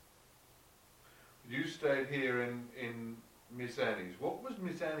You stayed here in Miss Annie's. What was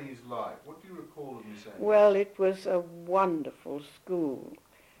Miss Annie's like? What do you recall of Miss Annie's? Well, it was a wonderful school.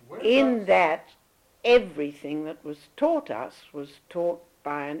 In that everything that was taught us was taught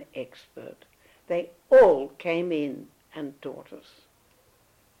by an expert. They all came in and taught us.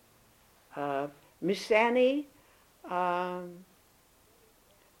 Miss Annie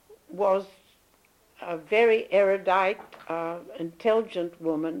was a very erudite, intelligent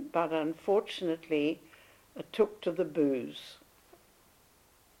woman, but unfortunately took to the booze.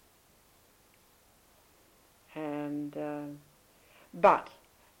 And but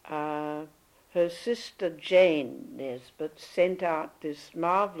her sister Jane Nesbitt sent out this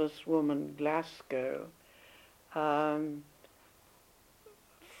marvellous woman, Glasgow,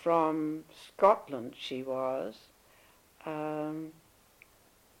 from Scotland she was,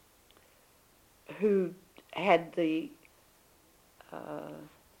 who had the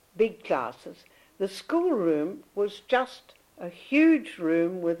big classes. The schoolroom was just a huge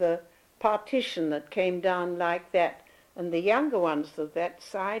room with a partition that came down like that, and the younger ones were that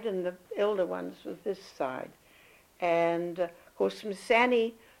side and the elder ones were this side. And of course Miss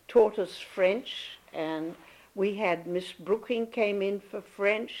Annie taught us French, and we had Miss Brooking came in for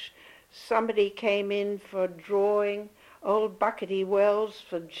French, somebody came in for drawing, old Buckety Wells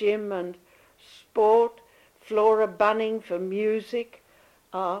for gym and sport, Flora Bunning for music,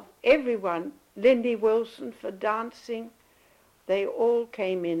 everyone, Lindy Wilson for dancing. They all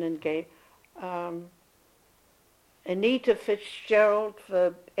came in and gave. Anita Fitzgerald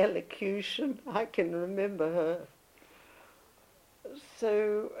for elocution, I can remember her.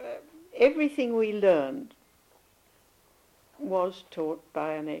 So everything we learned was taught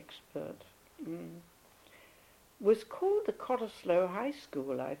by an expert. Was called the Cottesloe High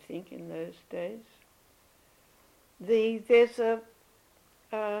School, I think, in those days. There's a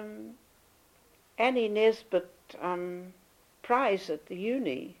Annie Nesbitt prize at the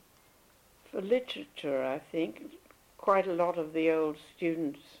uni for literature, I think. Quite a lot of the old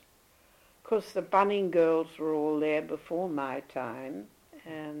students. Of course, the Bunning girls were all there before my time,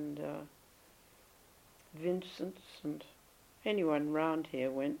 and Vincent's, and anyone round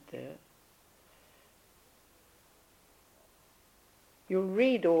here went there. You'll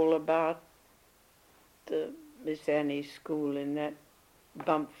read all about the Miss Annie School in that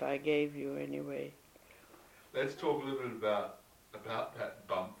bump I gave you anyway. Let's talk a little bit about that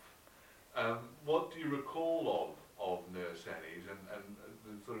bump. What do you recall of Nurse Annie's and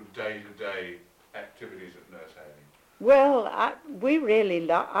the sort of day-to-day activities at Nurse Annie? Well,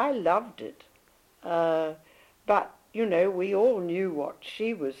 I loved it. But, you know, we all knew what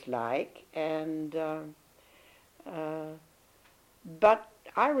she was like, and but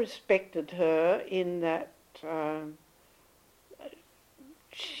I respected her in that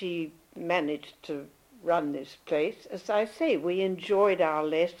she managed to run this place. As I say, we enjoyed our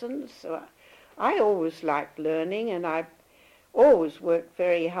lessons. So I always liked learning, and I always worked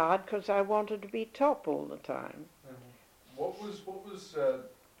very hard because I wanted to be top all the time. What was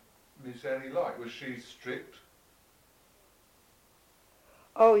Miss Annie like? Was she strict?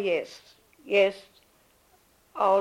 Oh yes,